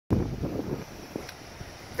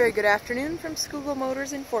Very good afternoon from Scougall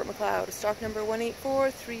Motors in Fort Macleod, stock number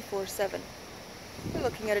 184347. We're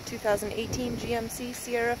looking at a 2018 GMC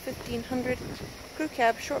Sierra 1500 crew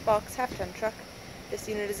cab short box half-ton truck. This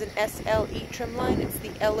unit is an SLE trim line. It's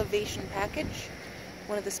the Elevation package,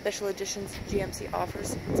 one of the special editions GMC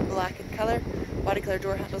offers. It's black in color, body color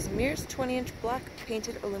door handles and mirrors, 20-inch black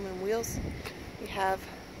painted aluminum wheels. We have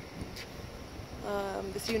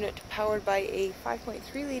this unit powered by a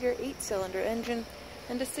 5.3-liter 8-cylinder engine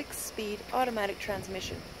and a 6-speed automatic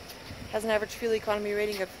transmission. It has an average fuel economy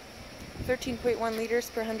rating of 13.1 liters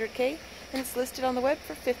per 100k, and it's listed on the web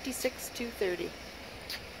for $56,230.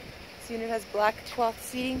 This unit has black cloth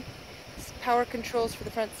seating, power controls for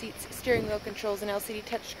the front seats, steering wheel controls, and LCD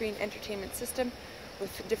touchscreen entertainment system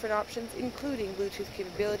with different options including Bluetooth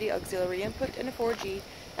capability, auxiliary input, and a 4G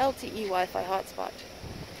LTE Wi-Fi hotspot.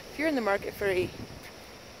 If you're in the market for a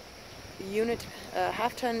unit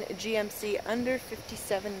half-ton GMC under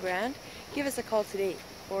 57 grand, give us a call today,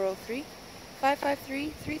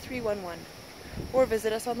 403-553-3311, or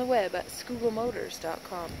visit us on the web at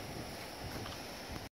scougallmotors.com.